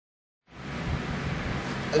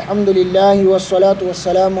Alhamdulillah wassalatu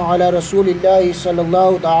wassalamu ala rasulillahi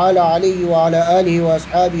sallallahu ta'ala alayhi wa ala alihi wa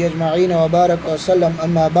ashabihi ajma'in wa baraka wa sallam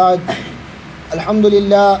amma ba'd.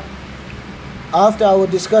 Alhamdulillah, after our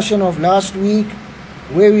discussion of last week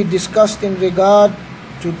where we discussed in regard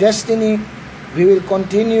to destiny, we will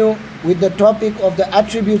continue with the topic of the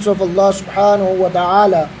attributes of Allah subhanahu wa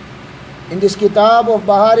ta'ala. In this kitab of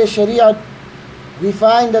Bahar Shariat, we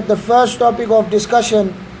find that the first topic of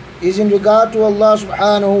discussion is in regard to Allah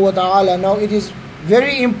subhanahu wa ta'ala. Now it is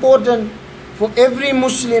very important for every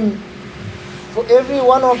Muslim, for every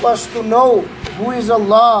one of us to know who is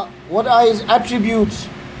Allah, what are His attributes,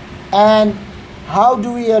 and how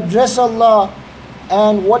do we address Allah,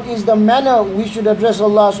 and what is the manner we should address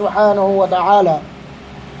Allah subhanahu wa ta'ala.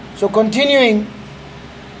 So continuing,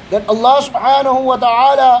 that Allah subhanahu wa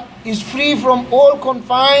ta'ala is free from all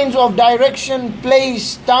confines of direction,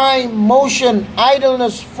 place, time, motion,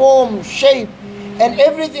 idleness, form, shape, and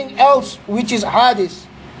everything else which is hadith.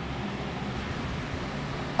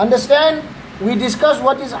 Understand, we discussed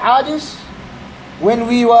what is hadith when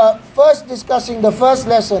we were first discussing the first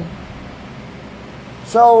lesson.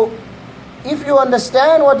 So, if you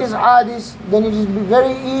understand what is hadith, then it is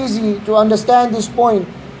very easy to understand this point,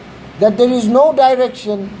 that there is no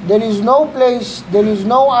direction, there is no place, there is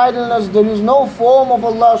no idleness, there is no form of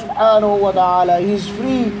Allah subhanahu wa ta'ala. He is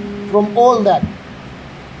free from all that.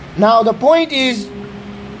 Now the point is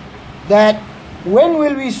that when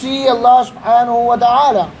will we see Allah subhanahu wa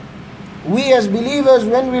ta'ala? We as believers,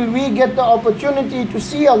 when will we get the opportunity to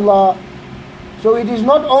see Allah? So it is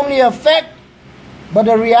not only a fact, but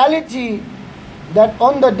a reality that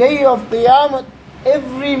on the day of Qiyamah,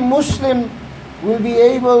 every Muslim will be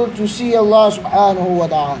able to see Allah subhanahu wa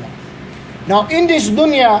ta'ala. Now in this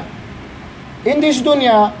dunya,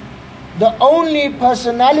 the only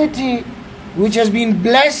personality which has been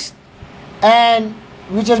blessed and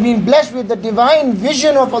which has been blessed with the divine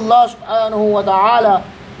vision of Allah subhanahu wa ta'ala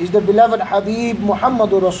is the beloved Habib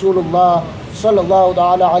Muhammadur Rasulullah sallallahu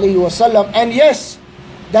ta'ala alayhi wa sallam. And yes,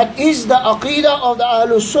 that is the aqidah of the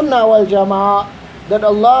Ahlus Sunnah wal Jama'ah, that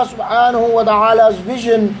Allah subhanahu wa ta'ala's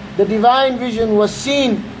vision, the divine vision, was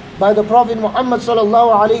seen by the Prophet Muhammad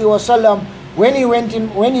sallallahu alayhi wa sallam when he went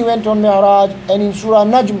on Mi'raj. And in Surah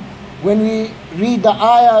Najm, when we read the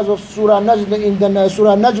ayahs of Surah Najm,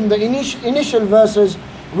 the initial verses,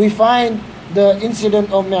 we find the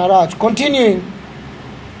incident of Mi'raj. Continuing,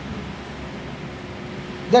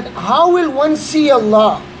 that how will one see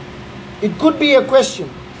Allah? It could be a question,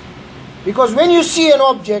 because when you see an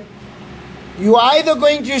object, you are either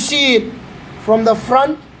going to see it from the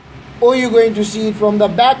front, or you're going to see it from the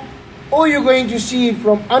back, or you're going to see it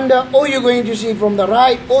from under, or you're going to see it from the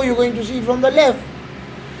right, or you're going to see it from the left.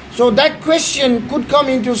 So that question could come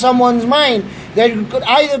into someone's mind, that it could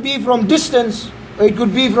either be from distance, or it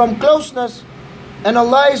could be from closeness, and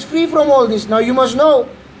Allah is free from all this. Now you must know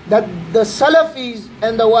that the Salafis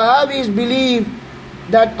and the Wahhabis believe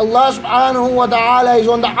that Allah subhanahu wa ta'ala is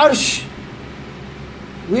on the arsh.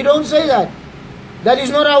 We don't say that. That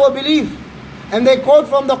is not our belief. And they quote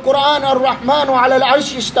from the Quran, Ar-Rahmanu ala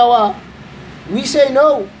al-arsh istawa. We say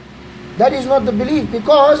no, that is not the belief,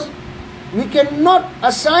 because we cannot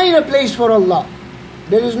assign a place for Allah.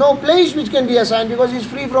 There is no place which can be assigned, because He is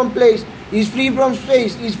free from place, He is free from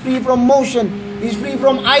space, He is free from motion, He is free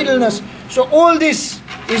from idleness. So all this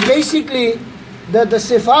is basically the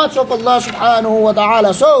sifats of Allah subhanahu wa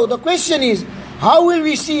ta'ala. So the question is, how will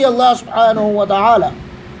we see Allah subhanahu wa ta'ala,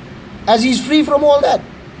 as He is free from all that?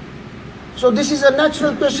 So this is a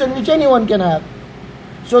natural question which anyone can have.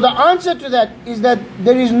 So the answer to that is that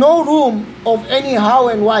there is no room of any how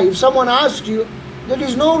and why. If someone asks you, there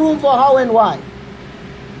is no room for how and why.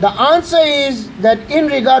 The answer is that in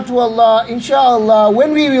regard to Allah, inshallah,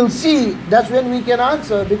 when we will see, that's when we can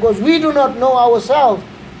answer, because we do not know ourselves,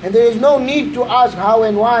 and there is no need to ask how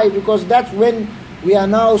and why, because that's when we are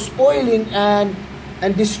now spoiling and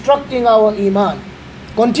destructing our iman.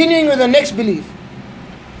 Continuing with the next belief,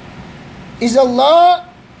 is Allah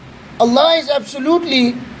is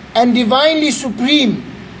absolutely and divinely supreme.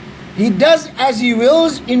 He does as He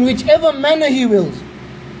wills, in whichever manner He wills.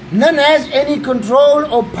 None has any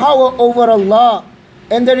control or power over Allah,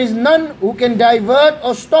 and there is none who can divert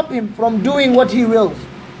or stop Him from doing what He wills.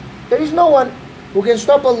 There is no one who can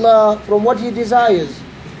stop Allah from what He desires.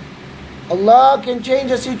 Allah can change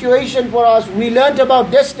a situation for us. We learnt about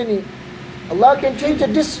destiny. Allah can change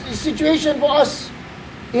a situation for us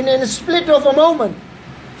in a split of a moment.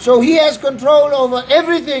 So He has control over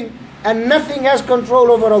everything, and nothing has control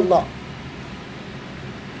over Allah.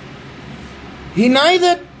 He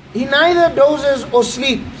neither dozes or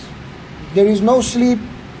sleeps. There is no sleep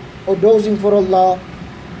or dozing for Allah.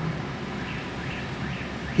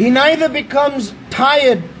 He neither becomes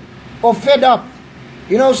tired or fed up.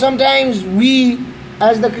 You know, sometimes we,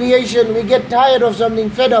 as the creation, we get tired of something,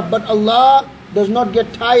 fed up, but Allah does not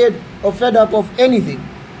get tired or fed up of anything.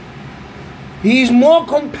 He is more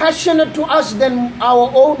compassionate to us than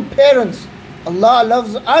our own parents. Allah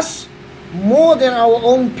loves us more than our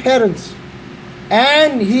own parents.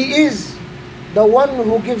 And He is the one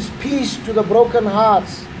who gives peace to the broken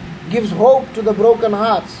hearts, gives hope to the broken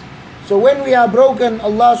hearts. So when we are broken,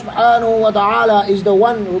 Allah subhanahu wa ta'ala is the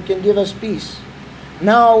one who can give us peace.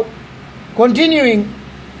 Now, continuing,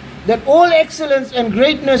 that all excellence and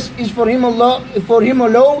greatness is for Him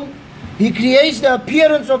alone. He creates the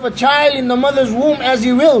appearance of a child in the mother's womb as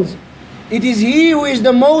He wills. It is He who is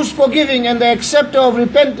the most forgiving and the acceptor of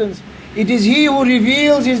repentance. It is He who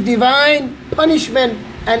reveals His divine punishment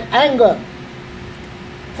and anger.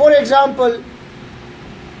 For example,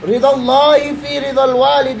 رضا الله في رضا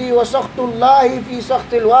الوالد وسخط الله في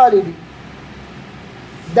سخط الوالد.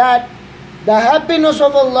 That the happiness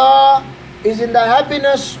of Allah is in the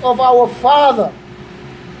happiness of our father,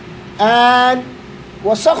 and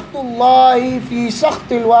وسخط الله في سخط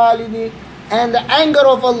الوالد, and the anger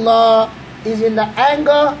of Allah is in the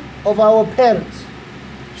anger of our parents.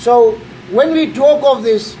 So when we talk of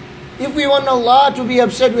this, if we want Allah to be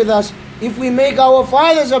upset with us, if we make our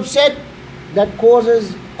fathers upset, that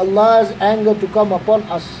causes Allah's anger to come upon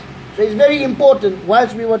us. So it's very important.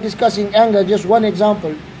 Whilst we were discussing anger, just one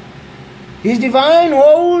example. His divine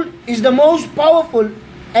hold is the most powerful,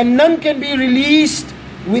 and none can be released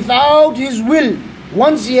without His will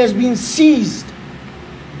once he has been seized.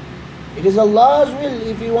 It is Allah's will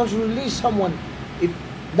if He wants to release someone, if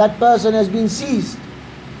that person has been seized.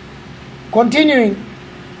 Continuing,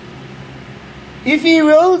 if He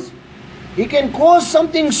wills, He can cause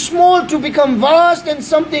something small to become vast and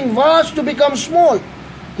something vast to become small.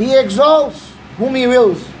 He exalts whom He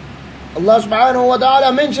wills. Allah subhanahu wa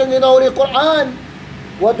ta'ala mentioned in the Holy Quran,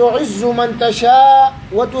 وَتُعِزُّ مَن تَشَاءُ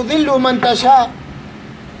وَتُذِلُّ مَن تَشَاءُ.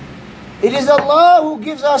 It is Allah who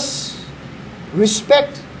gives us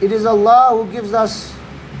respect. It is Allah who gives us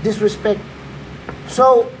disrespect.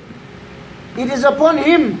 So, it is upon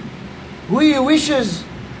Him who He wishes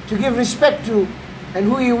to give respect to and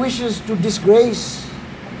who He wishes to disgrace.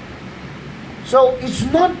 So it's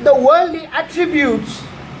not the worldly attributes,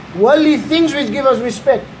 worldly things which give us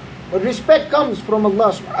respect, but respect comes from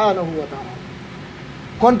Allah subhanahu wa ta'ala.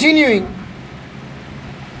 Continuing,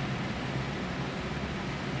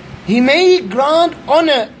 He may grant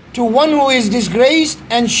honor to one who is disgraced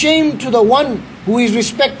and shame to the one who is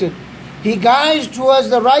respected. He guides towards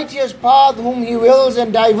the righteous path whom He wills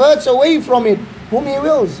and diverts away from it whom He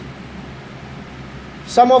wills.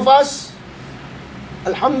 Some of us,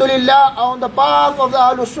 alhamdulillah, are on the path of the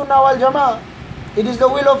Ahlul Sunnah wal Jama'ah. It is the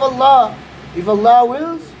will of Allah. If Allah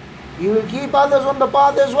wills, He will keep others on the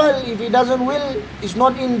path as well. If He doesn't will, it's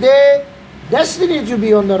not in their destiny to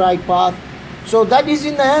be on the right path. So that is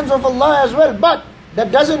in the hands of Allah as well. But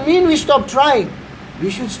that doesn't mean we stop trying. We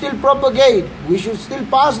should still propagate. We should still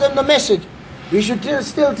pass them the message. We should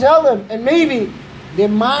still tell them, and maybe they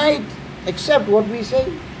might accept what we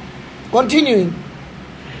say. Continuing,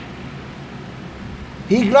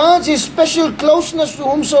 He grants His special closeness to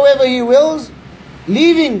whomsoever He wills,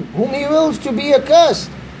 leaving whom He wills to be accursed.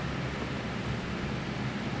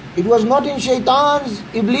 It was not in Shaitan's,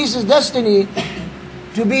 Iblis's destiny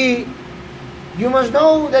to be. You must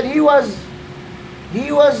know that he was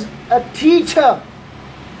a teacher.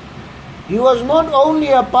 He was not only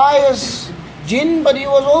a pious jinn, but he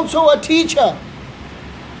was also a teacher.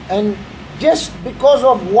 And just because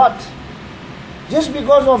of what? Just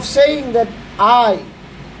because of saying that I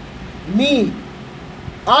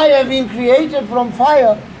have been created from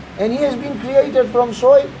fire and he has been created from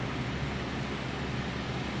soil.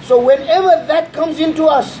 So whenever that comes into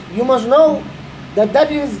us, you must know that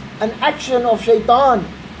that is an action of shaitan,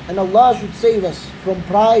 and Allah should save us from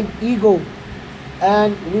pride, ego,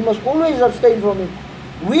 and we must always abstain from it.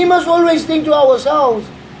 We must always think to ourselves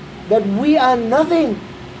that we are nothing.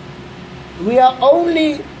 We are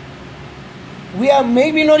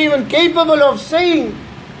maybe not even capable of saying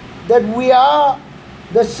that we are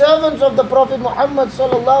the servants of the Prophet Muhammad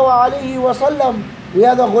sallallahu alaihi wasallam. We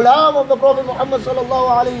are the ghulam of the Prophet Muhammad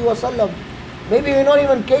sallallahu alaihi wasallam. Maybe we're not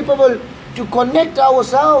even capable to connect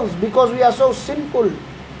ourselves because we are so sinful.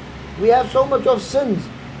 We have so much of sins.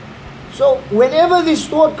 So whenever this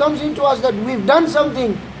thought comes into us that we've done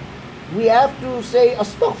something, we have to say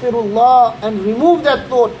astaghfirullah and remove that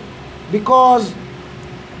thought. Because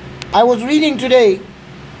I was reading today,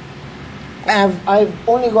 I've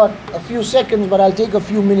only got a few seconds, but I'll take a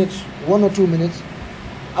few minutes, 1 or 2 minutes.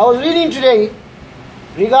 I was reading today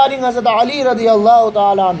regarding Hazrat Ali radiallahu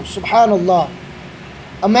ta'ala anhu, subhanallah,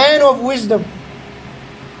 a man of wisdom,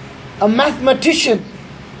 a mathematician.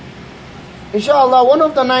 Inshallah, one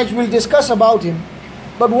of the nights we'll discuss about him.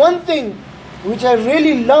 But one thing which I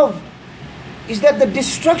really loved is that the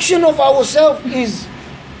destruction of ourselves is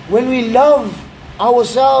when we love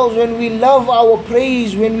ourselves, when we love our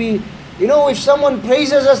praise, when we, if someone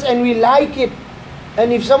praises us and we like it,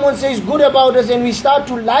 and if someone says good about us and we start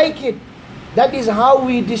to like it, that is how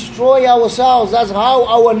we destroy ourselves. That's how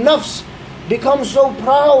our nafs becomes so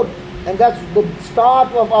proud, and that's the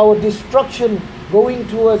start of our destruction, going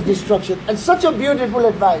towards destruction. And such a beautiful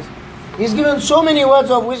advice. He's given so many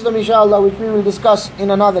words of wisdom, inshallah, which we will discuss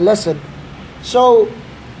in another lesson. So,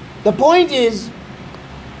 the point is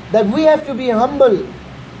that we have to be humble.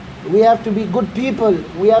 We have to be good people.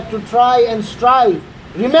 We have to try and strive.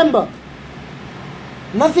 Remember,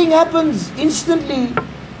 nothing happens instantly.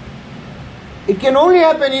 It can only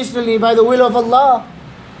happen instantly by the will of Allah.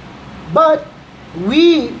 But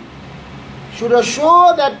we should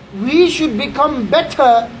assure that we should become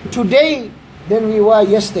better today than we were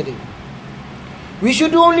yesterday. We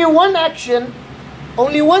should do only one action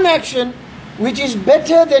which is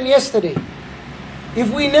better than yesterday.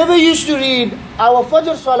 If we never used to read our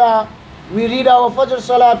Fajr Salah, we read our Fajr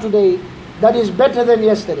Salah today, that is better than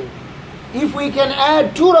yesterday. If we can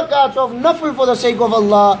add 2 rakats of nafil for the sake of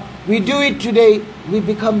Allah, we do it today, we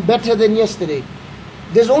become better than yesterday.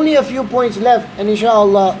 There's only a few points left, and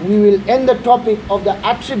inshallah we will end the topic of the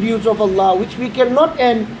attributes of Allah, which we cannot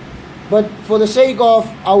end, but for the sake of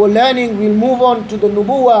our learning, we'll move on to the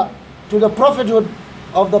nubuwah, to the prophethood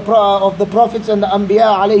of the prophets and the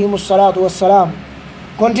anbiya alayhimus salatu wassalam.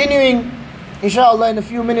 Continuing, inshallah, in a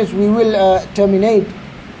few minutes we will terminate.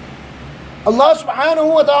 Allah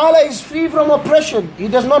subhanahu wa ta'ala is free from oppression. He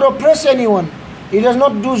does not oppress anyone. He does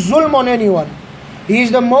not do zulm on anyone. He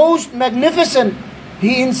is the most magnificent.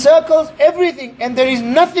 He encircles everything, and there is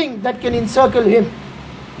nothing that can encircle him.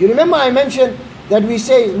 You remember I mentioned that we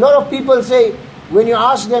say, a lot of people say, when you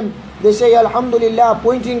ask them, they say Alhamdulillah,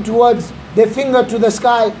 pointing towards their finger to the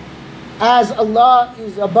sky, as Allah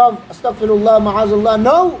is above, astaghfirullah, ma'azullah.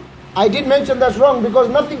 No, I did mention that's wrong, because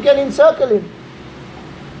nothing can encircle him.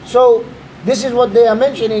 So, this is what they are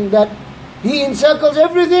mentioning, that He encircles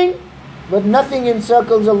everything, but nothing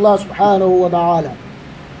encircles Allah subhanahu wa ta'ala.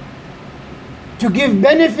 To give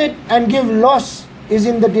benefit and give loss is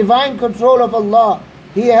in the divine control of Allah.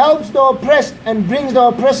 He helps the oppressed and brings the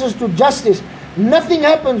oppressors to justice. Nothing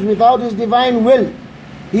happens without His divine will.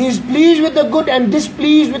 He is pleased with the good and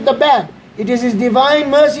displeased with the bad. It is His divine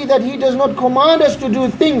mercy that He does not command us to do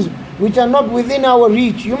things which are not within our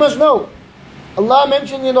reach. You must know, Allah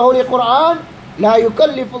mentioned in the Holy Quran, لا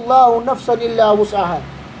يكلف الله نفسا إلا وسعها.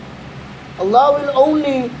 Allah will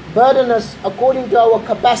only burden us according to our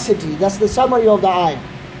capacity. That's the summary of the ayah.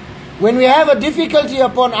 When we have a difficulty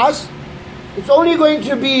upon us, it's only going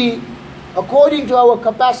to be according to our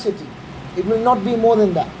capacity. It will not be more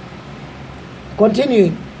than that.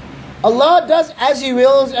 Continuing, Allah does as He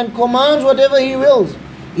wills and commands whatever He wills.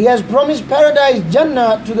 He has promised paradise,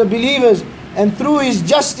 Jannah, to the believers, and through His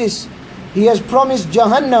justice, He has promised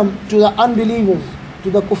Jahannam to the unbelievers, to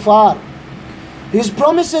the kuffar. His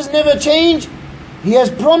promises never change. He has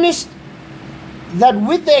promised that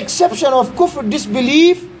with the exception of kufr,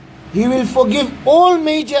 disbelief, He will forgive all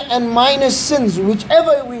major and minor sins,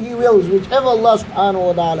 whichever He wills, whichever Allah subhanahu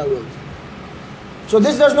wa ta'ala wills. So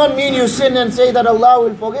this does not mean you sin and say that Allah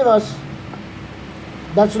will forgive us.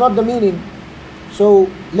 That's not the meaning. So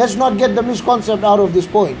let's not get the misconcept out of this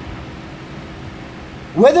point.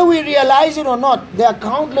 Whether we realize it or not, there are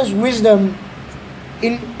countless wisdom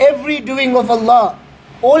in every doing of Allah.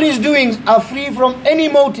 All His doings are free from any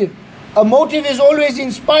motive. A motive is always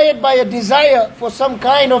inspired by a desire for some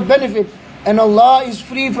kind of benefit, and Allah is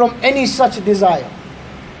free from any such desire.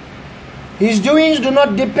 His doings do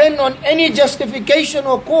not depend on any justification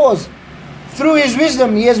or cause. Through His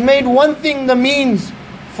wisdom, He has made one thing the means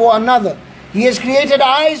for another. He has created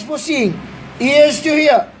eyes for seeing, ears to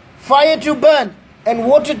hear, fire to burn, and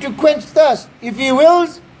water to quench thirst. If He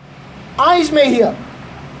wills, eyes may hear.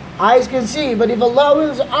 Eyes can see, but if Allah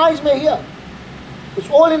wills, eyes may hear. It's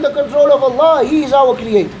all in the control of Allah. He is our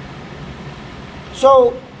creator.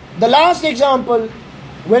 So, the last example,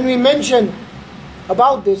 when we mention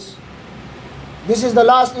about this is the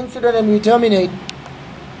last incident and we terminate.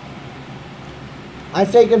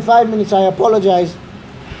 I've taken 5 minutes, I apologize.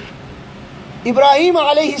 Ibrahim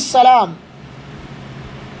alayhi salam,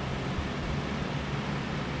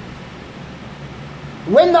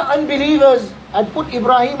 when the unbelievers had put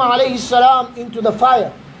Ibrahim alayhi salam into the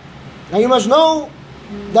fire. Now you must know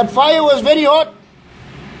that fire was very hot.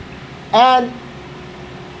 And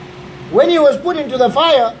when he was put into the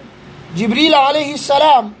fire, Jibreel alayhi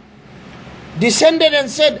salam descended and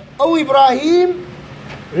said, "O Ibrahim,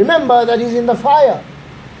 remember that he's in the fire."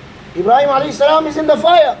 Ibrahim alayhi salam is in the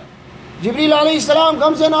fire. Jibreel alayhi salam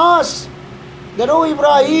comes and asks that, "O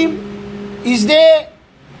Ibrahim, do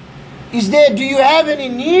you have any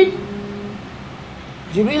need?"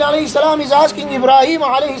 Jibreel alayhi salam is asking Ibrahim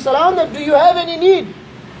alayhi salam that, "Do you have any need?"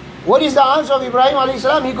 What is the answer of Ibrahim alayhi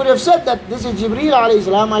salam? He could have said that this is Jibreel alayhi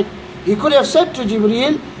salam. He could have said to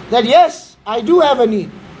Jibreel that, "Yes, I do have a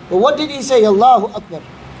need." But what did he say? Allahu Akbar.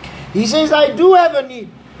 He says, "I do have a need,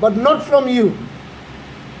 but not from you."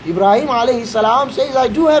 Ibrahim alayhi salam says, "I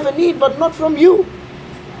do have a need, but not from you."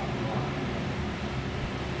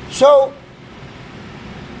 So,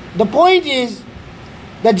 the point is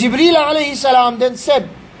that Jibreel alayhi salam then said,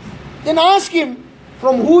 then ask him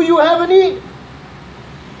from who you have a need.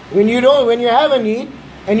 When you have a need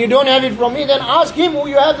and you don't have it from me, then ask him who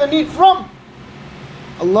you have the need from.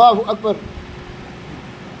 Allahu Akbar.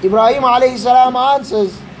 Ibrahim alayhi salam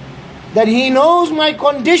answers that he knows my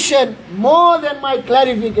condition more than my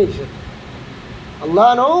clarification.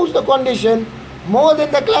 Allah knows the condition more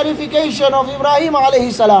than the clarification of Ibrahim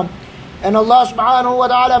alayhi salam. And Allah subhanahu wa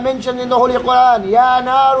ta'ala mentioned in the Holy Quran, "Ya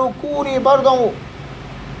naru kuni bardan."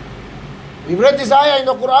 We've read this ayah in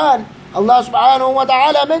the Quran. Allah subhanahu wa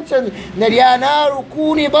ta'ala mentions that, "Ya naru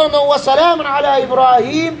kuni bardan wa salaman ala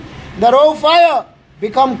Ibrahim." That, "O fire,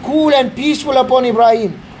 become cool and peaceful upon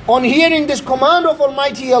Ibrahim." On hearing this command of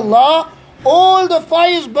Almighty Allah, all the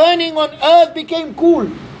fires burning on earth became cool,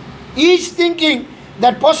 each thinking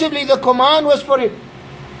that possibly the command was for it.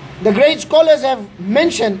 The great scholars have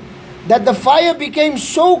mentioned that the fire became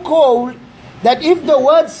so cold that if the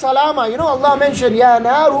word salama, Allah mentioned, "Ya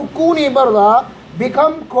naru kuni barda,"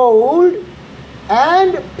 become cold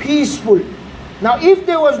and peaceful. Now if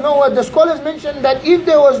there was no word, the scholars mentioned that if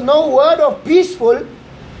there was no word of peaceful,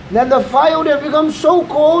 then the fire would have become so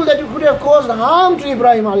cold that it could have caused harm to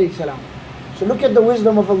Ibrahim alayhi salam. So look at the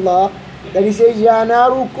wisdom of Allah, that He says, "Ya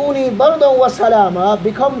naru kuni bardan wa salama,"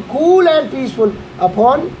 become cool and peaceful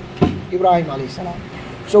upon Ibrahim alayhi salam.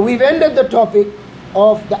 So we've ended the topic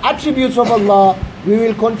of the attributes of Allah. We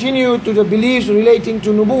will continue to the beliefs relating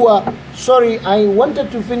to Nubuwah. Sorry, I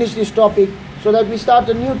wanted to finish this topic so that we start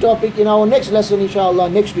a new topic in our next lesson, inshallah,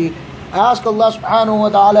 next week. I ask Allah subhanahu wa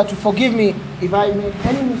ta'ala to forgive me if I made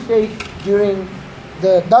any mistake during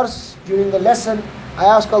the dars, during the lesson. I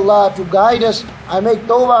ask Allah to guide us. I make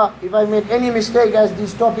tawbah if I made any mistake, as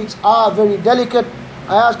these topics are very delicate.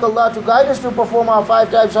 I ask Allah to guide us to perform our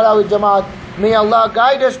 5 times salah with Jamaat. May Allah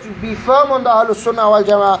guide us to be firm on the Ahlus Sunnah wal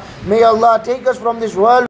Jama'ah. May Allah take us from this world